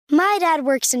My dad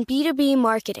works in B2B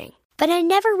marketing, but I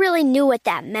never really knew what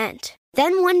that meant.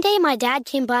 Then one day my dad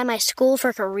came by my school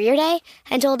for career day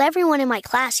and told everyone in my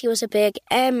class he was a big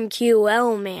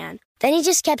MQL man. Then he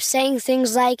just kept saying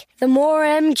things like, the more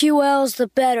MQLs, the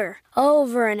better,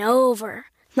 over and over.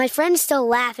 My friends still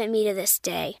laugh at me to this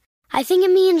day. I think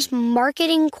it means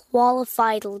marketing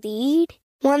qualified lead.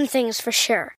 One thing's for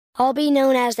sure. I'll be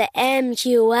known as the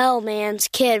MQL man's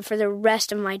kid for the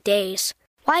rest of my days.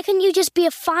 Why couldn't you just be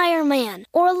a fireman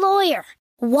or a lawyer?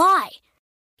 Why?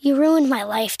 You ruined my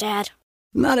life, Dad.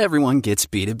 Not everyone gets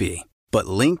B2B, but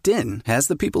LinkedIn has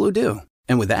the people who do.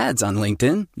 And with ads on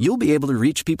LinkedIn, you'll be able to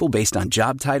reach people based on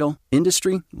job title,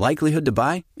 industry, likelihood to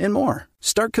buy, and more.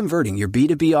 Start converting your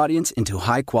B2B audience into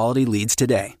high-quality leads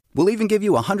today. We'll even give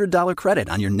you a $100 credit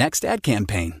on your next ad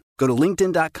campaign. Go to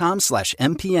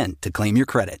linkedin.com/MPN to claim your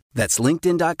credit. That's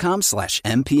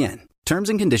linkedin.com/MPN. Terms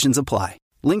and conditions apply.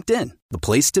 LinkedIn, the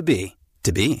place to be,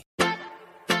 to be.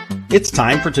 It's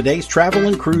time for today's travel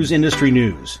and cruise industry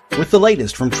news. With the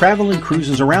latest from travel and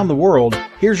cruises around the world,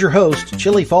 here's your host,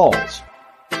 Chillie Falls.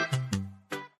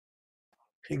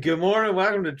 Good morning.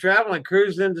 Welcome to Travel and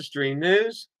Cruise Industry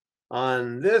News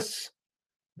on this,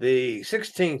 the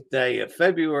 16th day of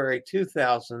February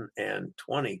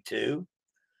 2022,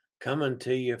 coming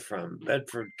to you from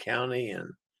Bedford County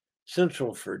in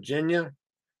Central Virginia.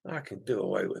 I can do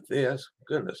away with this.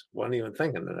 Goodness, wasn't even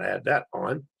thinking that I had that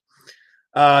on.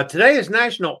 Today is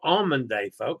National Almond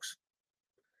Day, folks.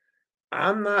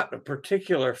 I'm not a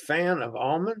particular fan of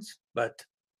almonds, but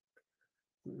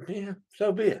yeah,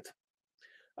 so be it.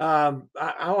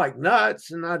 I like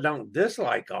nuts, and I don't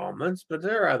dislike almonds, but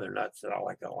there are other nuts that I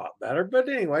like a lot better. But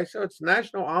anyway, so it's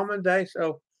National Almond Day,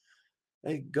 so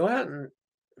hey, go out and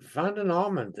find an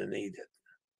almond and eat it.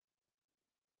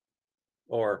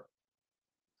 Or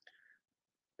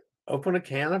open a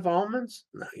can of almonds?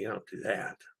 No, you don't do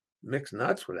that. Mixed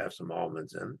nuts would have some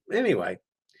almonds in. Anyway,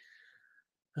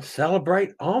 let's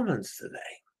celebrate almonds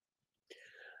today.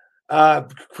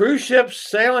 Cruise ships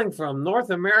sailing from North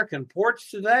American ports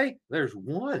today. There's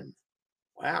one.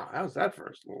 Wow, how's that for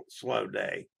a slow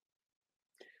day?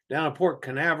 Down at Port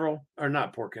Canaveral, or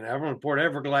not Port Canaveral, Port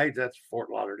Everglades, that's Fort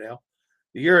Lauderdale.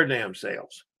 The Eurodam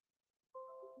sails.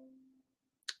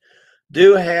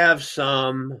 Do have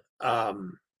some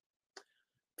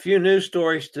few news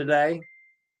stories today.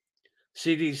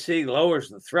 CDC lowers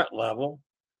the threat level.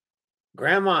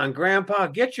 Grandma and Grandpa,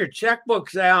 get your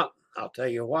checkbooks out. I'll tell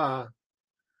you why.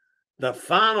 The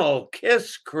final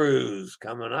Kiss cruise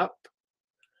coming up.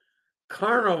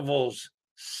 Carnival's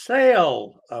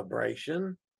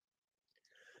celebration.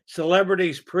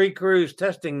 Celebrities pre-cruise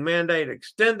testing mandate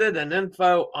extended, and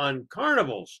info on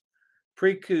Carnival's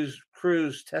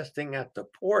pre-cruise testing at the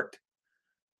port.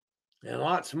 And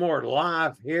lots more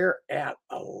live here at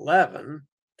 11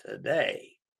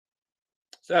 today.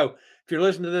 So if you're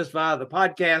listening to this via the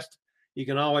podcast, you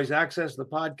can always access the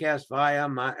podcast via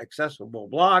my accessible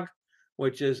blog,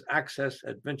 which is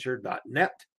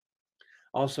accessadventure.net.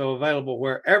 Also available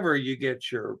wherever you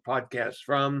get your podcasts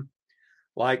from,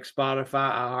 like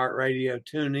Spotify, iHeartRadio,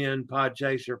 TuneIn,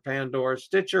 Podchaser, Pandora,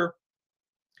 Stitcher,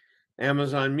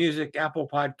 Amazon Music, Apple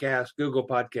Podcasts, Google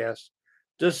Podcasts.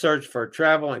 Just search for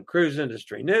Travel and Cruise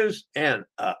Industry News, and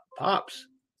up pops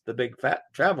the big fat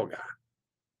travel guy.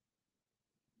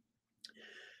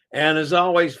 And as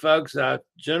always, folks, I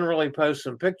generally post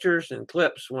some pictures and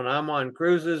clips when I'm on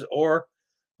cruises or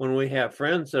when we have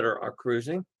friends that are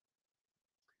cruising.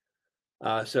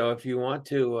 So if you want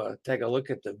to take a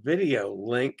look at the video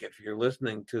link, if you're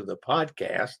listening to the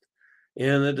podcast,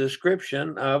 in the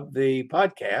description of the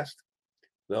podcast,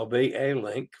 there'll be a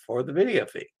link for the video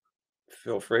feed.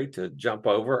 Feel free to jump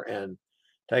over and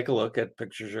take a look at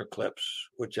pictures or clips,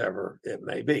 whichever it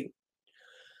may be.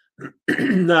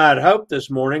 I'd hoped this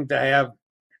morning to have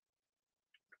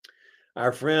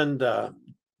our friend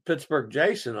Pittsburgh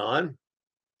Jason on,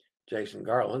 Jason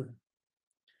Garland,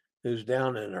 who's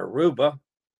down in Aruba,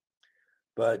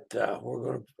 but we're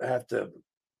going to have to,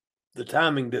 the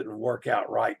timing didn't work out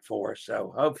right for us,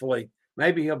 so hopefully,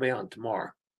 maybe he'll be on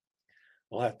tomorrow.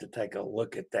 We'll have to take a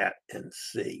look at that and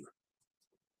see.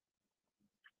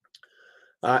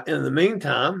 In the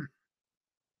meantime,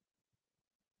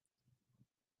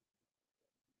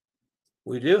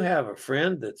 we do have a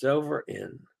friend that's over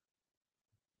in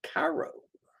Cairo.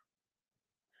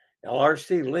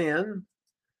 LRC Lynn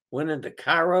went into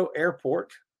Cairo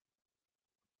Airport,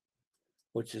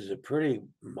 which is a pretty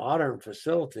modern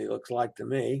facility, looks like to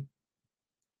me.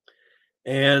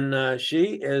 And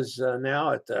she is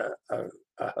now at a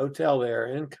hotel there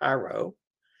in Cairo,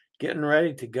 getting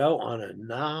ready to go on a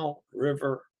Nile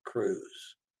River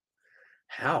cruise.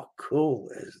 How cool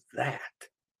is that?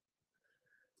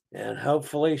 And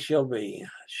hopefully she'll be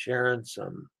sharing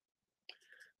some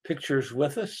pictures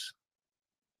with us.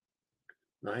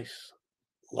 Nice,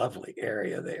 lovely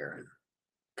area there in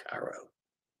Cairo.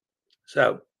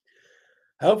 So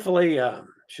hopefully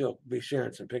she'll be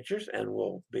sharing some pictures and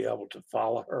we'll be able to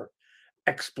follow her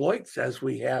exploits, as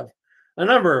we have a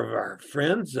number of our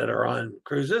friends that are on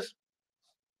cruises.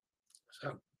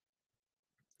 So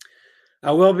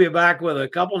I will be back with a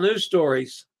couple news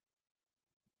stories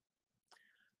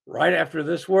right after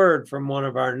this word from one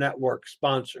of our network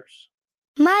sponsors.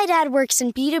 My dad works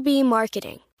in B2B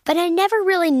marketing, but I never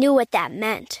really knew what that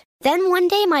meant. Then one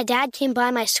day my dad came by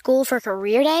my school for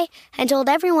career day and told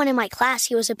everyone in my class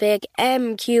he was a big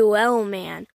MQL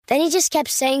man. Then he just kept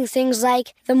saying things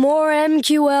like, the more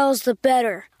MQLs, the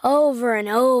better, over and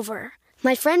over.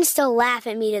 My friends still laugh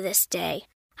at me to this day.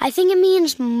 I think it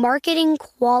means marketing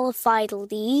qualified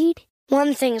lead.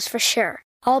 One thing's for sure.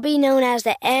 I'll be known as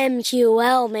the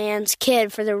MQL man's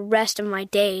kid for the rest of my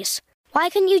days. Why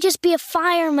couldn't you just be a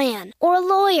fireman or a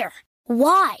lawyer?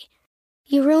 Why?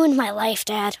 You ruined my life,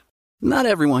 Dad. Not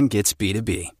everyone gets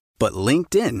B2B, but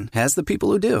LinkedIn has the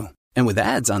people who do. And with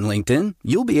ads on LinkedIn,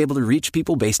 you'll be able to reach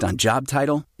people based on job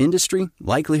title, industry,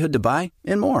 likelihood to buy,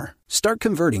 and more. Start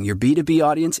converting your B2B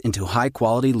audience into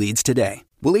high-quality leads today.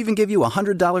 We'll even give you a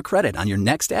 $100 credit on your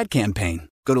next ad campaign.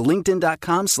 Go to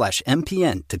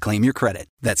linkedin.com/MPN to claim your credit.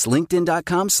 That's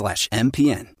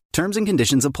linkedin.com/MPN. Terms and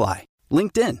conditions apply.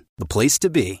 LinkedIn, the place to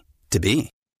be, to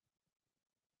be.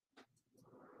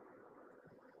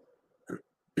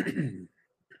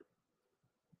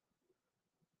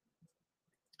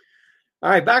 All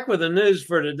right, back with the news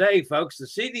for today, folks. The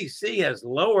CDC has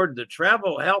lowered the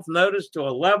travel health notice to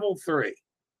a level 3.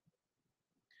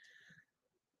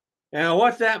 Now,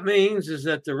 what that means is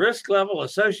that the risk level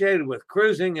associated with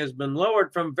cruising has been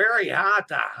lowered from very high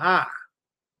to high.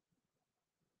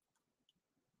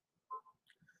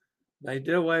 They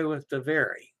did away with the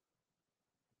very.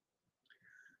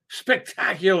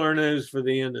 Spectacular news for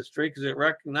the industry because it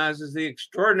recognizes the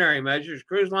extraordinary measures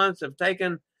cruise lines have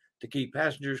taken to keep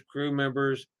passengers, crew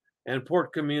members, and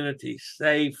port communities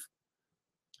safe.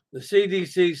 The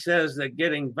CDC says that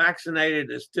getting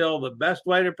vaccinated is still the best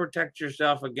way to protect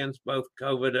yourself against both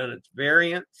COVID and its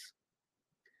variants.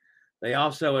 They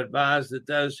also advise that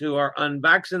those who are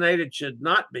unvaccinated should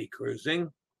not be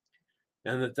cruising,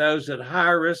 and that those at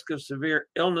higher risk of severe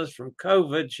illness from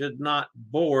COVID should not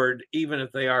board, even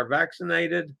if they are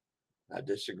vaccinated. I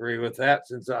disagree with that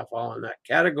since I fall in that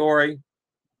category.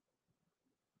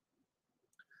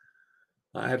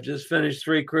 I have just finished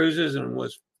 3 cruises and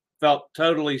felt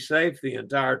totally safe the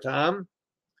entire time.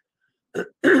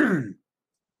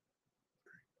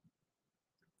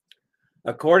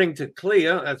 According to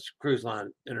CLIA, that's Cruise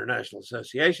Line International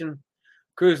Association,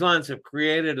 cruise lines have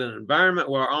created an environment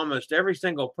where almost every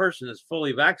single person is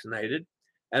fully vaccinated.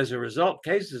 As a result,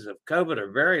 cases of COVID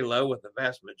are very low, with the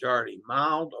vast majority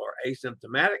mild or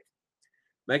asymptomatic,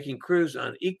 making cruise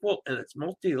unequal in its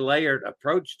multi-layered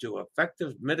approach to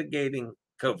effective mitigating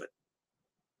COVID.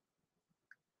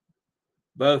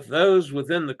 Both those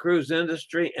within the cruise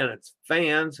industry and its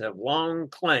fans have long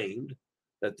claimed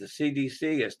that the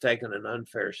CDC has taken an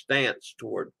unfair stance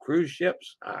toward cruise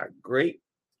ships. I agree.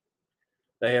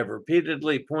 They have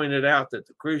repeatedly pointed out that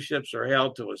the cruise ships are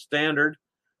held to a standard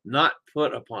not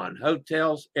put upon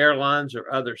hotels, airlines,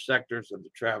 or other sectors of the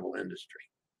travel industry.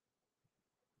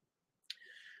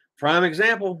 Prime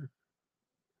example,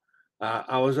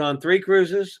 I was on 3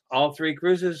 cruises. All 3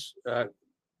 cruises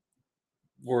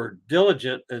were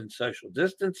diligent in social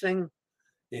distancing,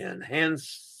 in hand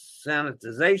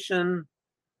sanitization.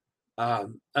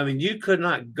 You could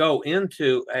not go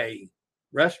into a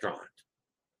restaurant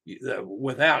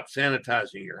without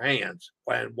sanitizing your hands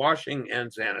and washing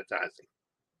and sanitizing.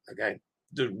 Okay,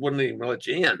 they wouldn't even let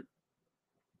you in.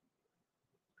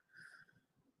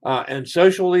 And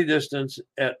socially distance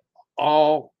at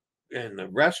all, in the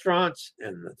restaurants,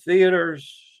 in the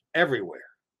theaters, everywhere.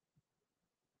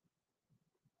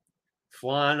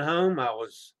 Flying home, I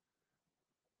was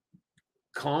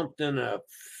comped in a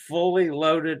fully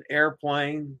loaded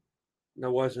airplane.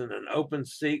 There wasn't an open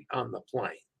seat on the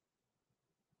plane.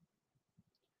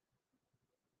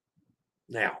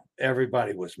 Now,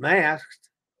 everybody was masked.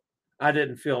 I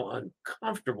didn't feel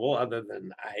uncomfortable, other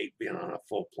than I hate being on a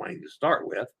full plane to start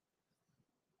with.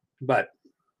 But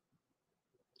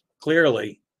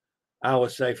clearly, I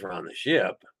was safer on the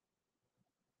ship,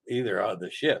 either of the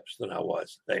ships, than I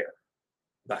was there.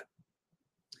 But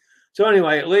so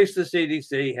anyway, at least the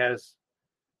CDC has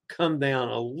come down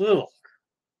a little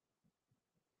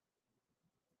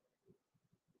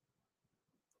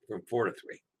from 4 to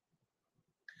 3.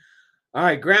 All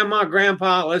right, Grandma,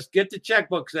 Grandpa, let's get the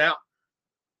checkbooks out.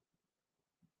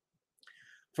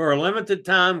 For a limited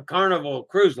time, Carnival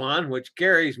Cruise Line, which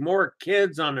carries more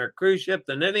kids on their cruise ship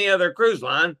than any other cruise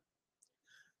line,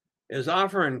 is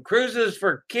offering cruises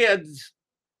for kids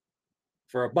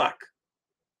for $1.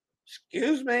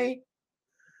 Excuse me?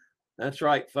 That's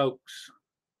right, folks.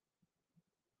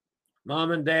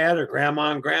 Mom and Dad or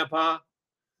Grandma and Grandpa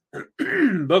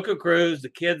book a cruise. The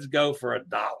kids go for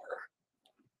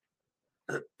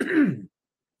 $1.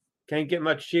 Can't get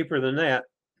much cheaper than that.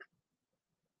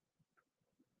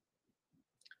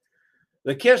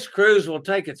 The KISS cruise will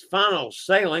take its final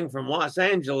sailing from Los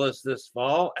Angeles this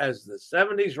fall as the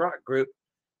 70s rock group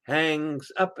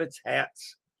hangs up its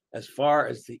hats as far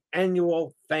as the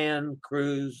annual fan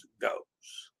cruise goes.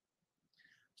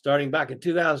 Starting back in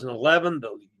 2011,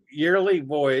 the yearly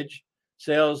voyage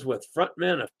sails with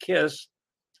frontmen of KISS,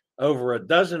 over a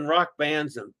dozen rock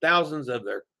bands, and thousands of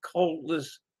their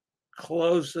closest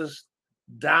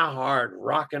diehard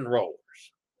rock and rollers.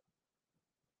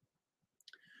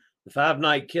 The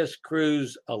 5-night KISS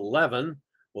Cruise 11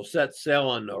 will set sail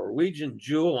on Norwegian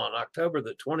Jewel on October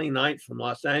the 29th from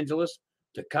Los Angeles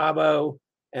to Cabo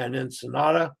and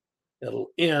Ensenada. It'll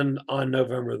end on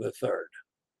November the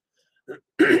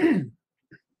 3rd.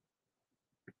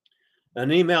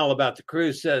 An email about the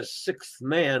cruise says Sixth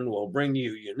Man will bring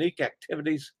you unique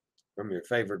activities from your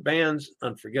favorite bands,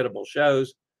 unforgettable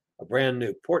shows, a brand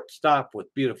new port stop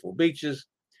with beautiful beaches.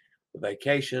 The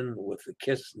vacation with the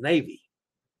KISS Navy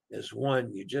is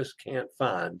one you just can't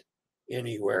find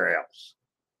anywhere else.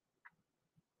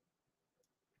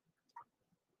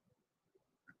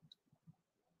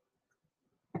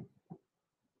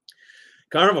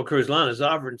 Carnival Cruise Line has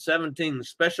offered 17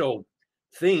 special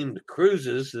themed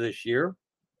cruises this year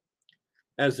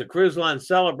as the cruise line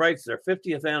celebrates their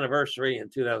 50th anniversary in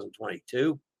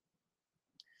 2022.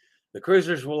 The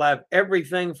cruisers will have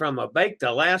everything from a baked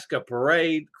Alaska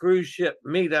parade, cruise ship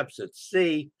meetups at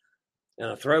sea,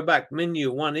 and a throwback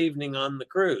menu one evening on the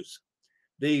cruise.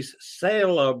 These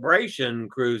celebration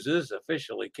cruises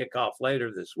officially kick off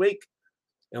later this week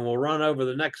and will run over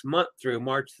the next month through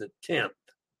March the 10th.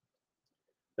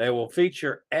 They will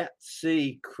feature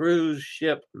at-sea cruise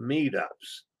ship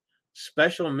meetups,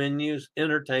 special menus,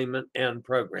 entertainment, and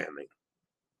programming.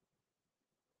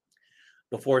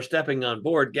 Before stepping on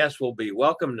board, guests will be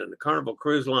welcomed in the Carnival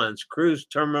Cruise Line's cruise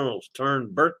terminals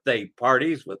turn birthday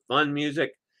parties with fun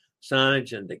music,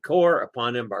 signage, and decor.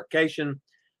 Upon embarkation,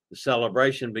 the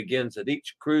celebration begins at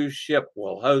each cruise ship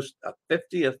will host a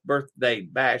 50th birthday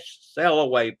bash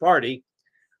sail-away party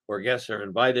where guests are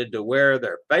invited to wear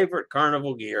their favorite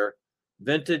Carnival gear,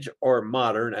 vintage or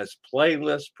modern, as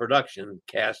playlist production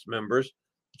cast members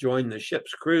join the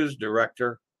ship's cruise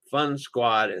director, fun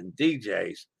squad, and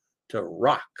DJs to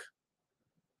rock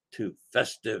to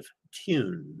festive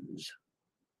tunes.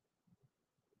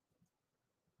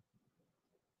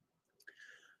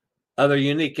 Other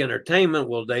unique entertainment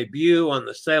will debut on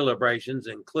the celebrations,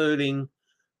 including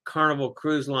Carnival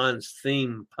Cruise Line's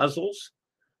theme puzzles,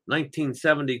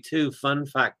 1972 fun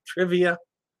fact trivia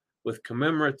with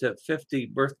commemorative 50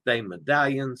 birthday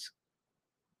medallions,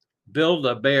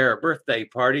 Build-A-Bear birthday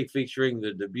party featuring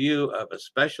the debut of a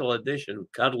special edition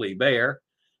Cuddly Bear,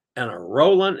 and a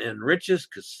Rollin' and Riches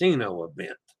casino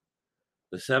event.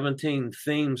 The 17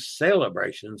 themed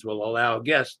celebrations will allow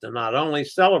guests to not only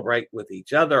celebrate with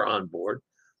each other on board,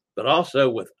 but also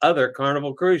with other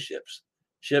Carnival cruise ships.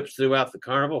 Ships throughout the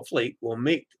Carnival fleet will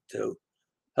meet to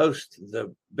host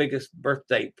the biggest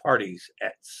birthday parties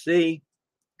at sea.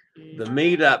 The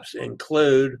meetups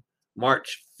include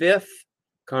March 5th,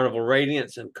 Carnival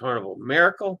Radiance and Carnival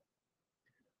Miracle,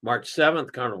 March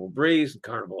 7th, Carnival Breeze and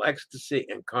Carnival Ecstasy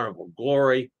and Carnival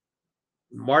Glory,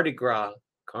 Mardi Gras,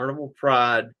 Carnival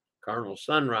Pride, Carnival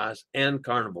Sunrise, and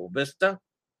Carnival Vista.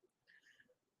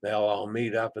 They'll all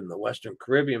meet up in the Western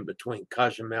Caribbean between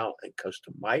Cozumel and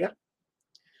Costa Maya.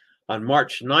 On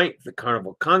March 9th, the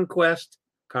Carnival Conquest,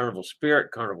 Carnival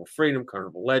Spirit, Carnival Freedom,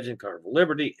 Carnival Legend, Carnival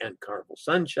Liberty, and Carnival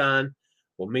Sunshine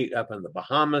will meet up in the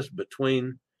Bahamas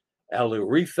between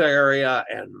Aruba area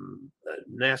and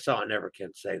Nassau. I never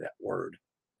can say that word.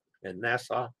 And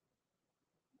Nassau.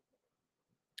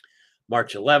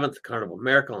 March 11th, Carnival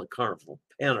Miracle and Carnival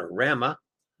Panorama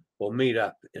will meet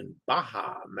up in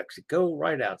Baja, Mexico,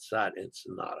 right outside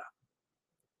Ensenada.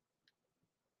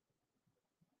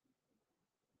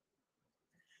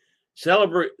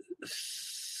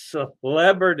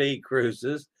 Celebrity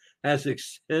Cruises has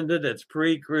extended its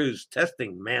pre-cruise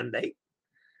testing mandate.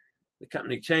 The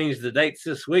company changed the dates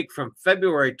this week from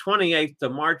February 28th to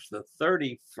March the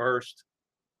 31st.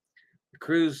 The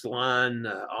cruise line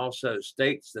also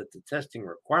states that the testing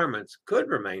requirements could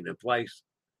remain in place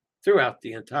throughout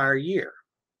the entire year.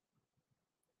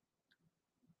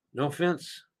 No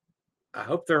offense, I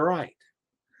hope they're right.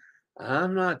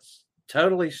 I'm not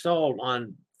totally sold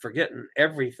on forgetting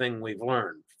everything we've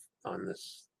learned on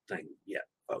this thing yet,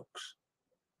 folks.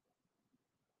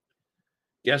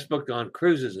 Guests booked on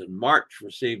cruises in March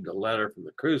received a letter from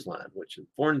the cruise line, which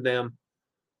informed them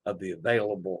of the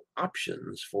available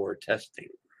options for testing.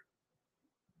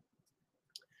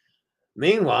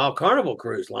 Meanwhile, Carnival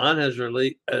Cruise Line has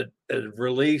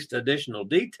released additional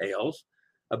details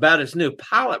about its new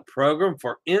pilot program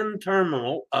for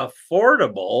in-terminal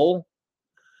affordable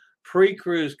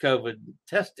pre-cruise COVID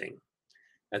testing.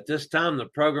 At this time, the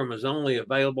program is only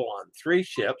available on 3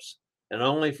 ships and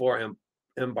only for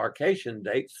embarkation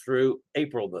dates through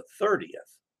April the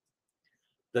 30th.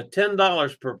 The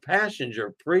 $10 per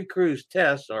passenger pre-cruise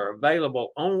tests are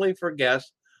available only for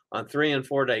guests on 3 and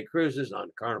 4 day cruises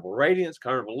on Carnival Radiance,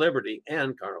 Carnival Liberty,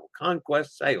 and Carnival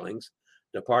Conquest sailings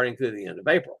departing through the end of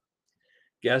April.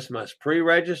 Guests must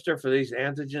pre-register for these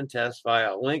antigen tests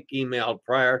via a link emailed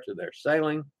prior to their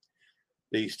sailing.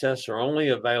 These tests are only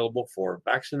available for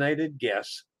vaccinated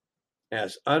guests,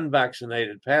 as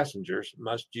unvaccinated passengers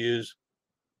must use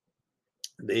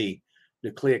the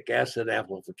nucleic acid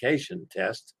amplification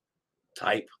test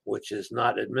type, which is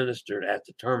not administered at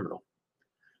the terminal.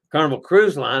 Carnival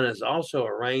Cruise Line has also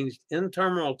arranged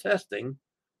in-terminal testing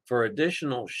for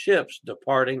additional ships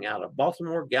departing out of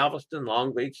Baltimore, Galveston,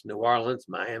 Long Beach, New Orleans,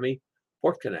 Miami,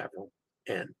 Port Canaveral,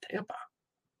 and Tampa.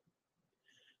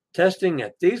 Testing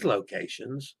at these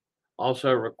locations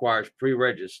also requires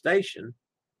pre-registration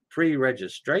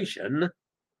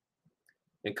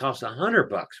and costs $100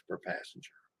 per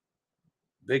passenger.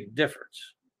 Big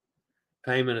difference.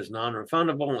 Payment is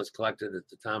non-refundable and is collected at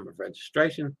the time of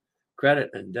registration. Credit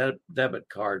and debit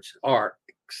cards are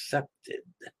accepted.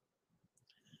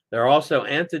 There are also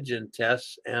antigen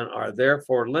tests and are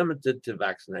therefore limited to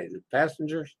vaccinated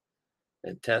passengers,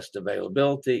 and test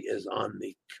availability is on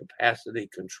the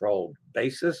capacity-controlled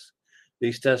basis.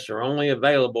 These tests are only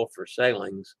available for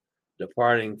sailings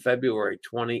departing February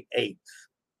 28th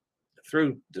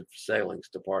through the sailings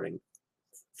departing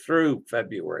through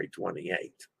February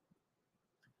 28th.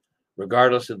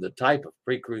 Regardless of the type of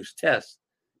pre-cruise test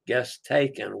guests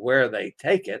take and where they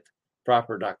take it,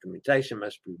 proper documentation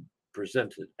must be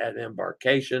presented at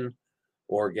embarkation,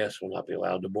 or guests will not be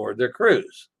allowed to board their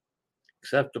cruise.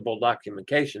 Acceptable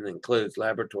documentation includes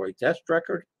laboratory test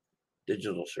record,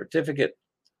 digital certificate,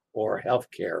 or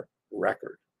healthcare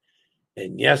record.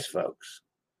 And yes, folks,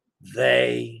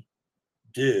 they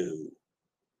do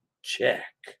check.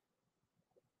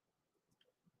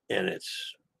 And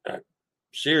it's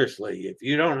seriously, if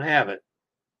you don't have it,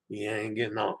 you ain't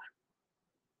getting on.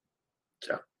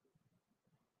 So,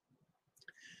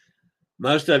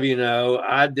 most of you know,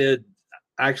 I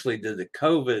actually did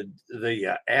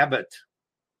the Abbott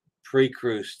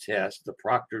pre-cruise test, the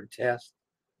proctored test.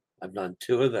 I've done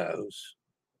 2 of those.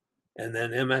 And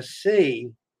then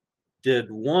MSC did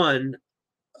one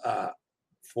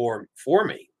for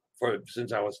me,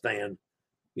 since I was staying,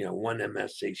 one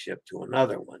MSC ship to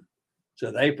another one.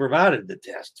 So they provided the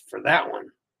test for that one.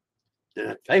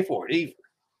 Didn't pay for it either,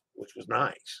 which was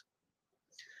nice.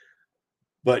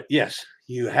 But yes,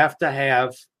 you have to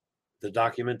have the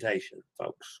documentation,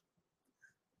 folks.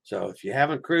 So if you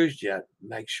haven't cruised yet,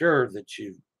 make sure that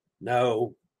you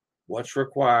know what's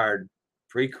required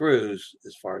pre-cruise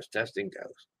as far as testing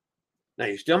goes. Now,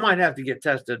 you still might have to get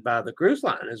tested by the cruise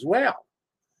line as well.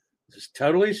 This is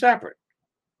totally separate.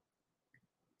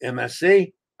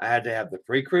 MSC, I had to have the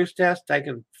pre-cruise test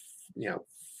taken,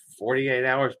 48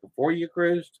 hours before you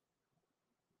cruised.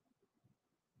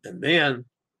 And then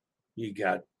you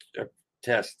got a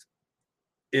test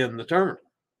in the terminal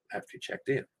after you checked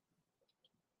in.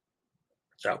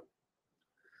 So,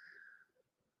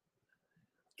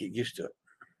 get used to it.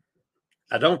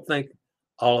 I don't think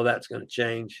all of that's going to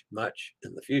change much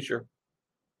in the future.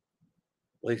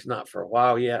 At least not for a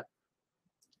while yet.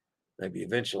 Maybe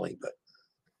eventually, but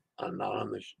not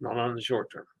on the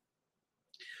short term.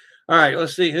 All right,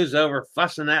 let's see who's over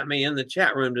fussing at me in the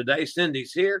chat room today.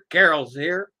 Cindy's here. Carol's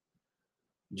here.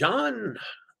 John,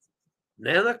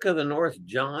 Nanook of the North,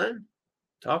 John.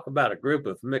 Talk about a group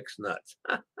of mixed nuts.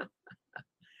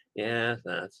 Yeah,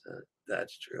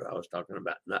 that's true. I was talking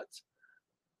about nuts.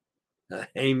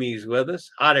 Amy's with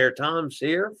us. Hot Air Tom's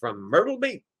here from Myrtle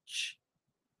Beach.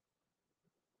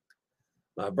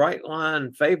 My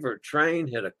Brightline favorite train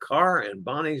hit a car in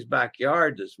Bonnie's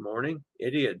backyard this morning.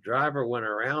 Idiot driver went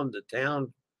around the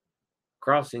town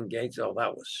crossing gates. Oh,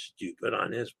 that was stupid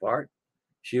on his part.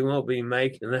 She won't be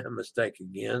making that mistake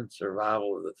again.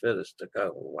 Survival of the fittest took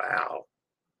over. Wow.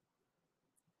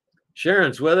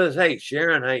 Sharon's with us. Hey,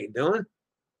 Sharon, how you doing?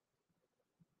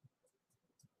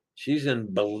 She's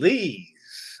in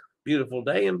Belize. Beautiful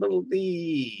day in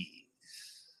Belize.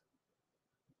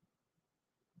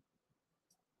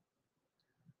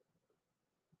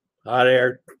 Hot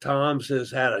Air Tom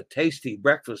says, had a tasty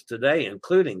breakfast today,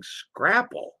 including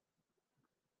scrapple.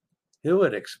 Who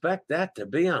would expect that to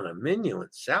be on a menu in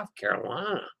South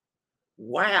Carolina?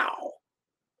 Wow.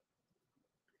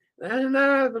 And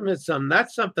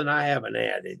that's something I haven't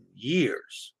had in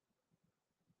years.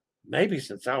 Maybe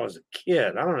since I was a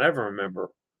kid. I don't ever remember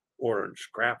ordering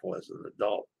scrapple as an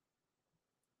adult.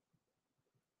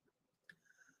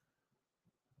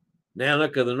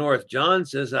 Nanook of the North John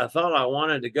says, I thought I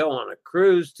wanted to go on a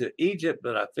cruise to Egypt,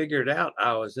 but I figured out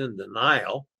I was in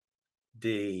denial.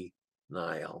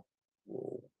 Denial.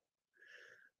 Whoa.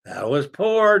 That was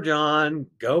poor, John.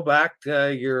 Go back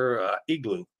to your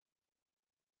igloo.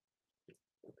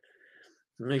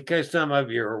 In case some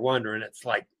of you are wondering, it's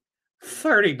like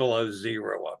 30 below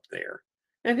zero up there.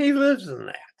 And he lives in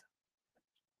that.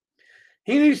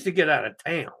 He needs to get out of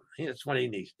town. That's what he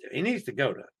needs to do. He needs to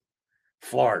go to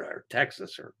Florida or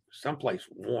Texas or someplace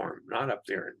warm, not up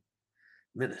there in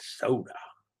Minnesota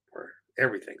where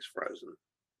everything's frozen.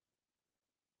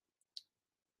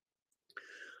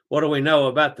 What do we know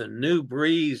about the New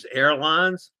Breeze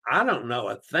Airlines? I don't know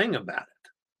a thing about it.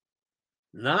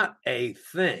 Not a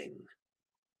thing.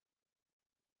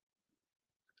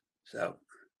 So,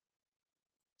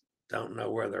 don't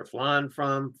know where they're flying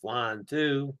from, flying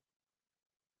to.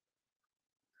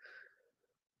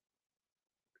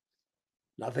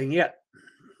 Nothing yet.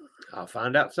 I'll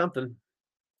find out something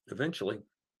eventually.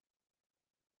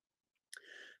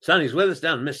 Sonny's with us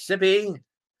down in Mississippi.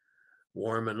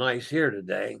 Warm and nice here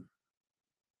today.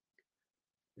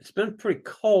 It's been pretty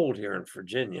cold here in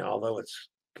Virginia, although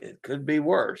it could be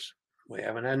worse. We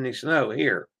haven't had any snow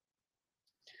here.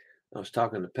 I was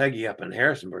talking to Peggy up in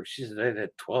Harrisonburg. She said they had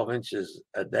 12 inches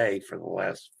a day for the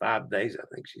last 5 days. I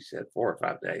think she said 4 or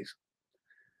 5 days.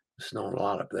 It's snowing a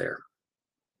lot up there.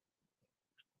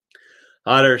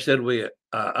 Otter said we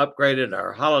upgraded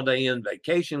our Holiday Inn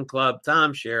Vacation Club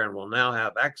timeshare and will now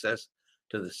have access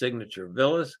to the Signature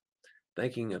Villas.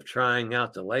 Thinking of trying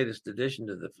out the latest addition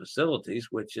to the facilities,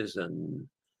 which is in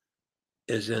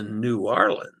New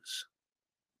Orleans.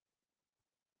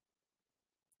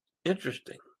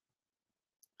 Interesting.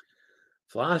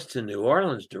 Flies to New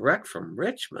Orleans direct from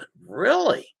Richmond.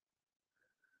 Really?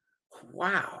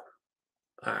 Wow.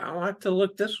 I'll have to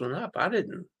look this one up. I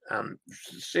didn't.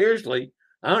 Seriously,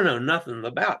 I don't know nothing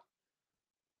about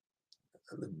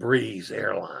the Breeze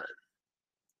airline.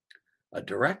 A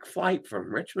direct flight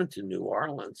from Richmond to New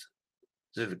Orleans.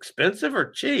 Is it expensive or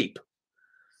cheap?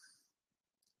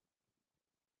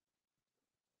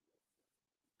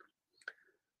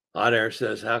 Hot Air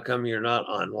says, how come you're not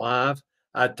on live?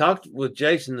 I talked with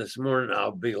Jason this morning.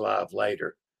 I'll be live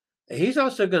later. He's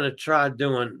also going to try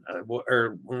doing,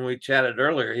 or when we chatted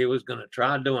earlier, he was going to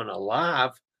try doing a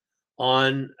live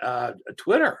on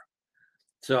Twitter.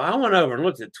 So I went over and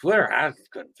looked at Twitter. I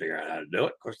couldn't figure out how to do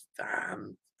it. Of course,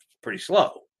 I'm pretty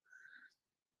slow.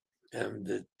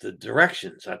 And the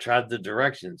directions, I tried the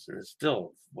directions and it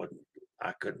still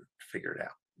I couldn't figure it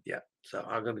out yet. So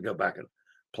I'm going to go back and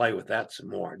play with that some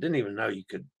more. I didn't even know you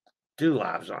could do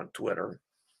lives on Twitter.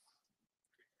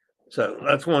 So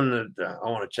that's one that I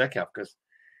want to check out because,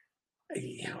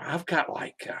 I've got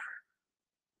like,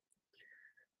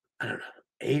 I don't know,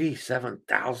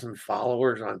 87,000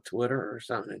 followers on Twitter or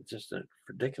something. It's just a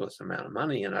ridiculous amount of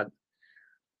money. And I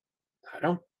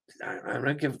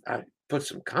put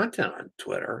some content on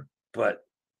Twitter, but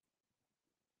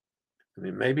I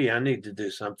mean, maybe I need to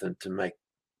do something to make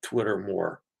Twitter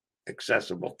more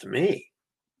accessible to me,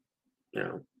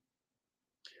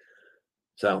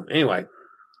 So anyway,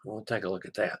 we'll take a look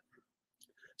at that.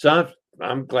 So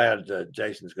I'm glad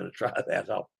Jason's going to try that.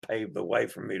 I'll pave the way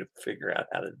for me to figure out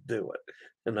how to do it.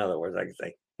 In other words, I can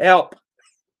say, help,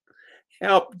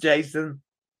 Jason,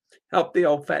 help the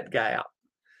old fat guy out.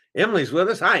 Emily's with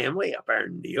us. Hi, Emily, up there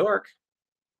in New York.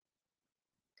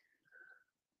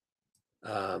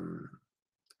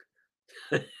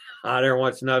 Otter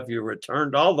wants to know if you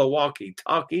returned all the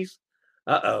walkie-talkies.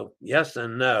 Yes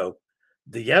and no.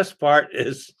 The yes part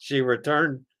is she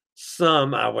returned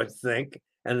some, I would think.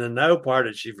 And the no part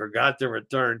is she forgot to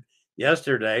return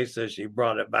yesterday, so she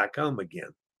brought it back home again.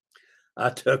 I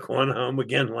took one home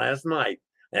again last night.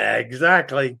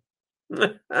 Exactly.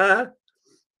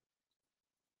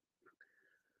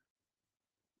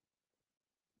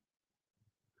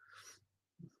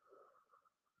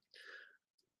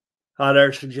 Hot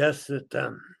Air suggests that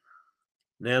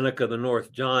Nanook of the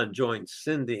North John joins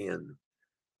Cindy and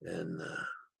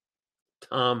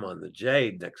Tom on the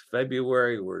Jade next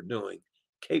February. We're doing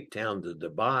Cape Town to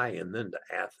Dubai and then to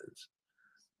Athens.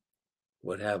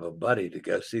 Would have a buddy to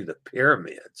go see the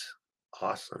pyramids.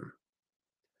 Awesome.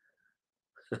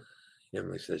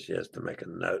 Emily says she has to make a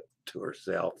note to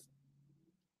herself.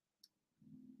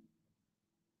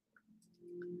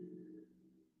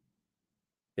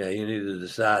 Yeah, you need to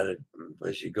decide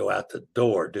as you go out the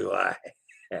door, do I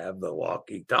have the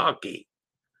walkie-talkie?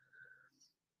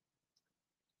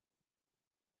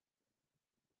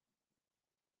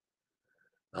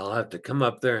 I'll have to come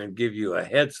up there and give you a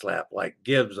head slap like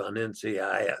Gibbs on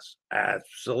NCIS.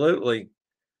 Absolutely.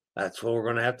 That's what we're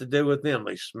going to have to do with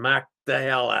Emily. Smack the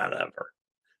hell out of her.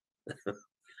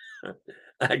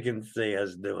 I can see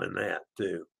us doing that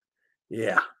too.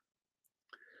 Yeah.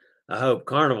 I hope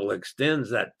Carnival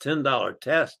extends that $10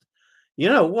 test. You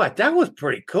know what? That was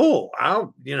pretty cool.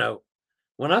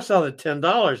 When I saw the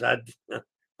 $10,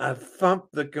 I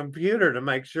thumped the computer to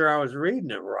make sure I was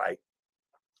reading it right.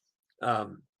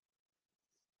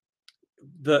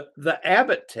 The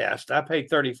Abbott test I paid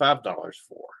 $35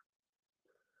 for,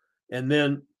 and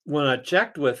then when I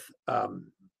checked with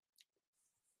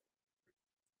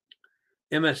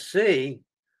MSC,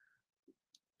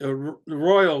 the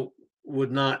Royal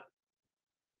would not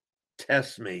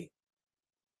test me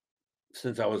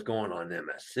since I was going on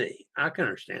MSC. I can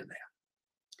understand that,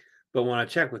 but when I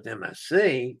checked with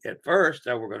MSC at first,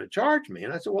 they were going to charge me,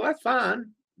 and I said, "Well, that's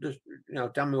fine. Just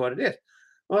tell me what it is."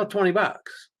 Well, $20.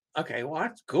 Okay, well,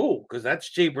 that's cool because that's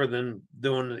cheaper than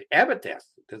doing the Abbott test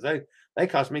because they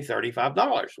cost me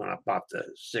 $35 when I bought the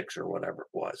 6 or whatever it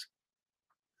was.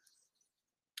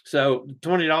 So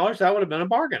 $20, that would have been a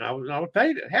bargain. I would have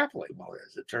paid it happily. Well,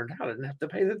 as it turned out, I didn't have to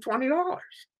pay the $20.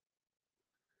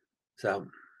 So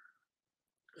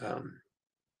when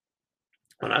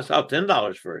I saw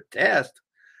 $10 for a test,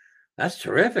 that's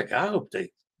terrific. I hope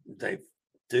they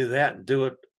do that and do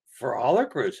it for all their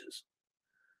cruises.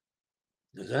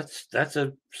 That's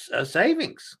a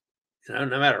savings, no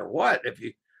matter what. If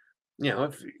you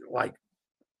like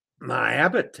my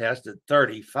Abbott test at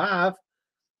 $35,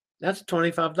 that's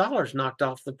 $25 knocked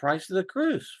off the price of the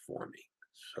cruise for me.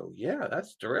 So yeah,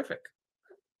 that's terrific.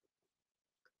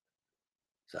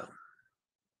 So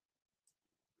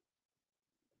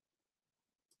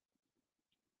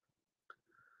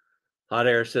Hot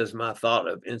Air says, my thought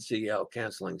of NCL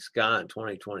canceling Sky in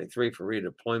 2023 for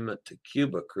redeployment to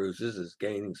Cuba cruises is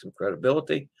gaining some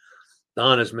credibility.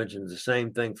 Don has mentioned the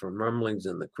same thing from rumblings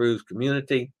in the cruise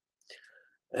community.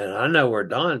 And I know where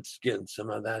Don's getting some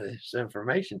of that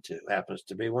information to. Happens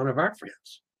to be one of our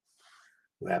friends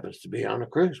who happens to be on a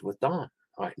cruise with Don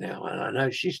right now. And I know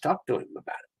she's talked to him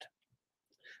about it.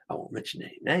 I won't mention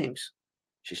any names.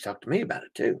 She's talked to me about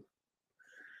it too.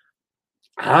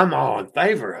 I'm all in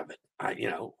favor of it. I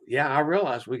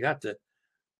realize we got to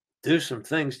do some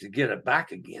things to get it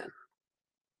back again.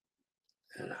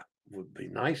 And it would be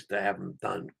nice to have them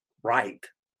done right.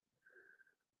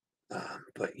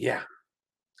 But yeah,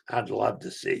 I'd love to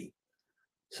see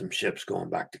some ships going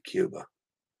back to Cuba.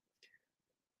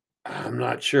 I'm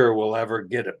not sure we'll ever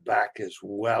get it back as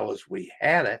well as we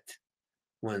had it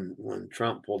when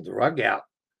Trump pulled the rug out.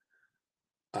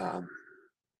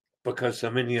 Because so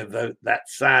many of that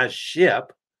size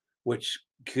ship, which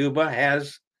Cuba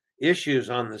has issues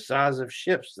on the size of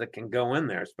ships that can go in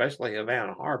there, especially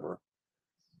Havana Harbor.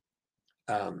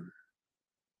 But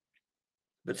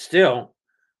still,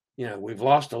 we've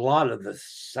lost a lot of the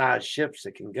size ships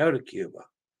that can go to Cuba.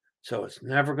 So it's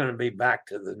never going to be back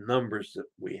to the numbers that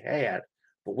we had,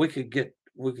 but we could get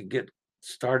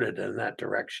started in that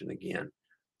direction again.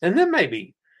 And then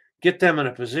maybe get them in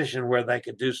a position where they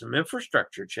could do some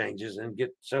infrastructure changes and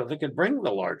so they could bring the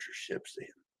larger ships in.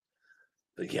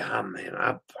 But yeah, man,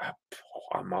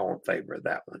 I'm all in favor of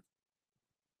that one.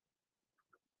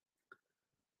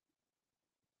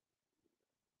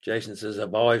 Jason says,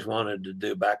 I've always wanted to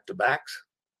do back-to-backs.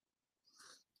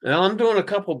 Well, I'm doing a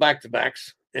couple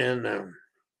back-to-backs, and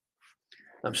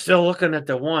I'm still looking at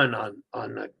the one on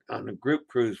the group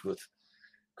cruise with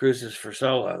Cruises for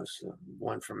Solos,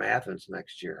 one from Athens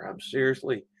next year. I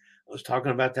was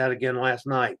talking about that again last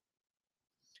night.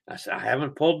 I said, I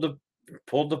haven't pulled the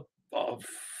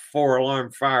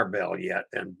 4-alarm fire bell yet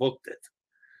and booked it,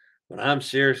 but I'm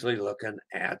seriously looking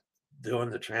at doing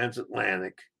the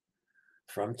transatlantic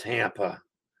from Tampa,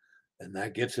 and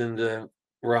that gets into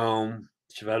Rome,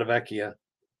 Civitavecchia,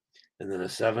 and then a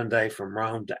 7-day from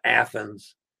Rome to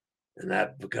Athens, and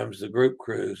that becomes the group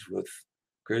cruise with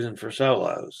Cruising for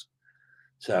Solos.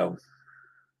 So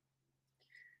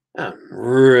I'm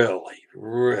really,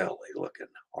 really looking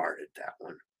hard at that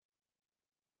one.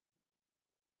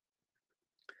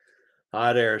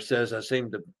 Hot Air says, I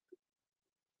seem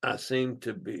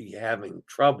to be having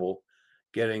trouble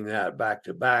getting that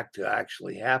back-to-back to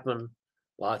actually happen.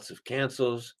 Lots of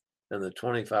cancels, and the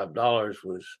 $25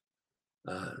 was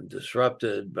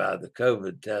disrupted by the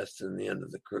COVID test and the end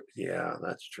of the cruise. Yeah,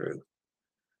 that's true.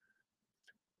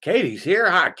 Katie's here.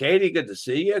 Hi, Katie. Good to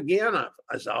see you again,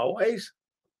 as always.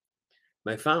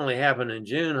 May finally happen in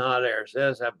June, Hot Air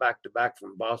says. Have back-to-back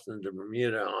from Boston to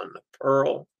Bermuda on the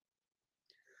Pearl.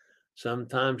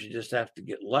 Sometimes you just have to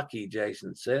get lucky,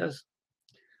 Jason says.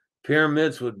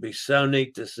 Pyramids would be so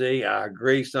neat to see. I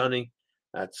agree, Sonny.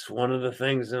 That's one of the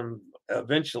things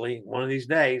eventually, one of these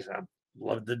days, I'd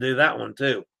love to do that one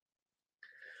too.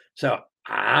 So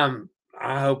I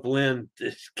hope Lynn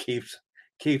just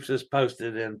keeps us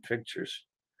posted in pictures.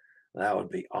 That would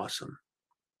be awesome.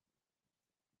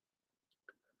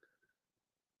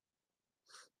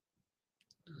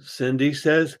 Cindy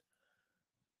says,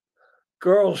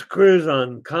 girls cruise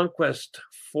on Conquest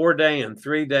 4-day and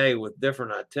 3-day with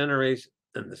different itineraries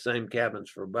in the same cabins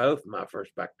for both. My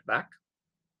first back-to-back.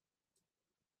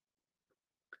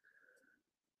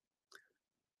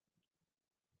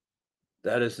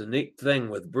 That is the neat thing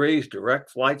with Breeze. Direct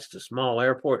flights to small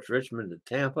airports, Richmond to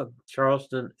Tampa,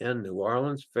 Charleston, and New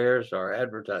Orleans. Fares are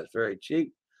advertised very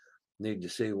cheap. Need to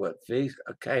see what fees.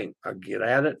 Okay, I'll get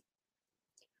at it.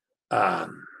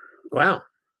 Wow.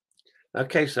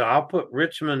 Okay, so I'll put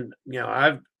Richmond.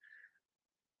 I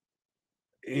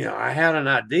had an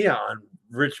idea on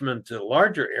Richmond to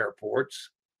larger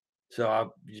airports, so I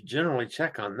generally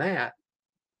check on that.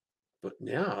 But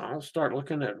yeah, I'll start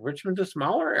looking at Richmond to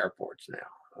smaller airports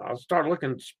now. I'll start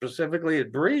looking specifically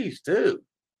at Breeze too.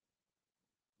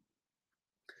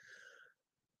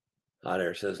 Hot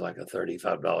Air says like a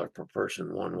 $35 per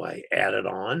person one way added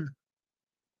on.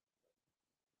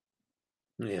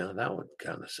 Yeah, that would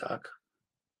kind of suck.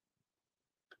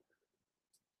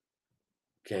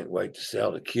 Can't wait to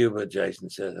sail to Cuba, Jason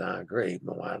says. I agree,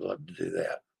 but I'd love to do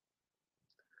that.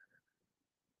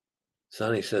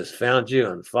 Sonny says, found you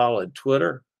and followed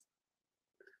Twitter.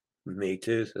 Me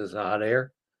too, says Hot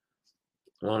Air.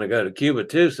 I want to go to Cuba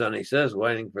too, Sonny says,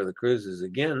 waiting for the cruises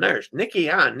again. There's Nikki.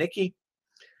 Hi, Nikki.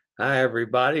 Hi,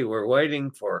 everybody. We're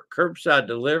waiting for curbside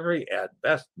delivery at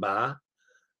Best Buy.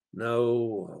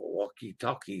 No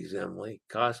walkie-talkies, Emily.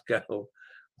 Costco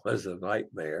was a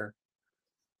nightmare.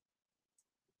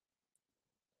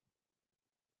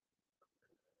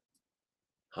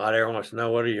 Hot Air wants to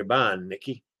know, what are you buying,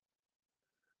 Nikki?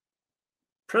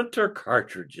 Printer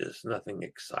cartridges, nothing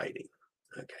exciting.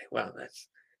 Okay, well,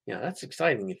 that's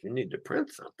exciting if you need to print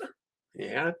something. You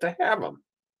have to have them.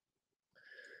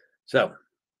 So,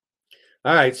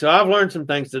 all right, so I've learned some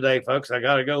things today, folks. I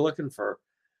got to go looking for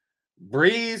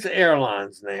Breeze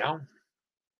Airlines now.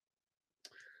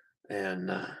 And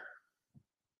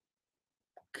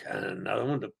kind of another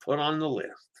one to put on the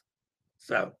list.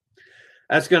 So,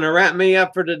 that's going to wrap me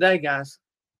up for today, guys.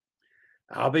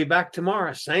 I'll be back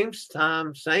tomorrow, same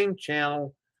time, same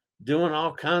channel, doing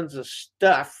all kinds of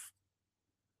stuff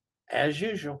as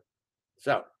usual.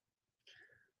 So,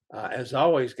 as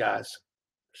always, guys,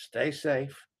 stay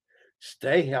safe,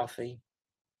 stay healthy.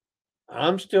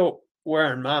 I'm still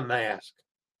wearing my mask.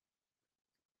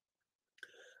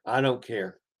 I don't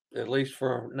care, at least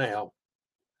for now.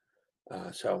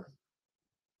 So,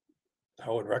 I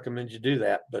would recommend you do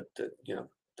that, but,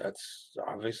 that's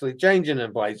obviously changing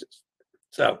in places.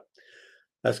 So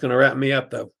that's going to wrap me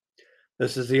up, though.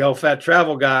 This is the Old Fat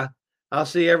Travel Guy. I'll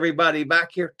see everybody back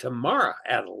here tomorrow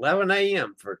at 11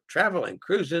 a.m. for Travel and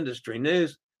Cruise Industry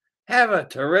News. Have a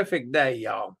terrific day,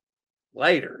 y'all.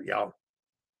 Later, y'all.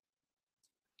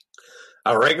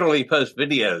 I regularly post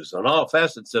videos on all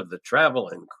facets of the travel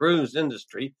and cruise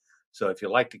industry. So if you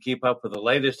like to keep up with the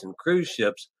latest in cruise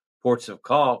ships, ports of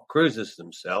call, cruises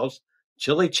themselves,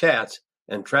 chilly chats,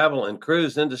 and travel and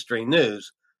cruise industry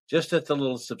news, just hit the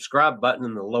little subscribe button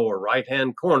in the lower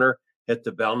right-hand corner, hit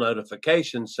the bell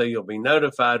notification so you'll be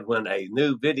notified when a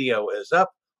new video is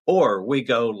up or we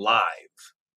go live.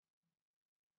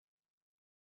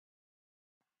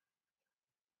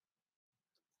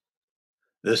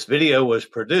 This video was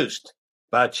produced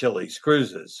by Chili's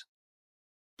Cruises.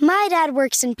 My dad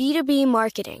works in B2B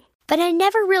marketing, but I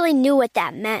never really knew what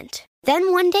that meant.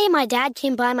 Then one day my dad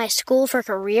came by my school for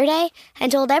career day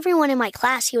and told everyone in my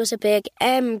class he was a big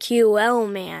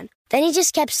MQL man. Then he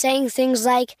just kept saying things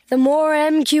like, the more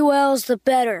MQLs, the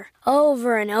better,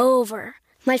 over and over.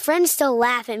 My friends still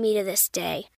laugh at me to this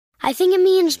day. I think it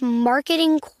means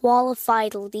marketing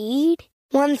qualified lead.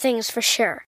 One thing's for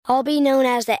sure, I'll be known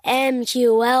as the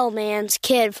MQL man's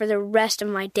kid for the rest of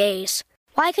my days.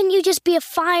 Why couldn't you just be a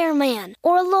fireman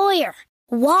or a lawyer?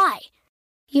 Why?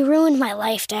 You ruined my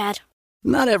life, Dad.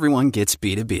 Not everyone gets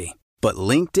B2B, but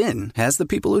LinkedIn has the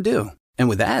people who do. And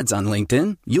with ads on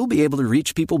LinkedIn, you'll be able to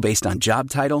reach people based on job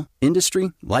title,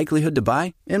 industry, likelihood to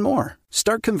buy, and more.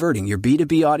 Start converting your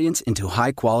B2B audience into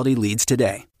high-quality leads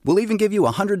today. We'll even give you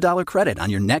a $100 credit on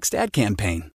your next ad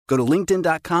campaign. Go to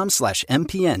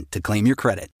linkedin.com/MPN to claim your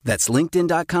credit. That's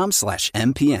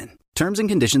linkedin.com/MPN. Terms and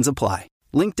conditions apply.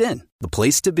 LinkedIn, the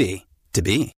place to be, to be.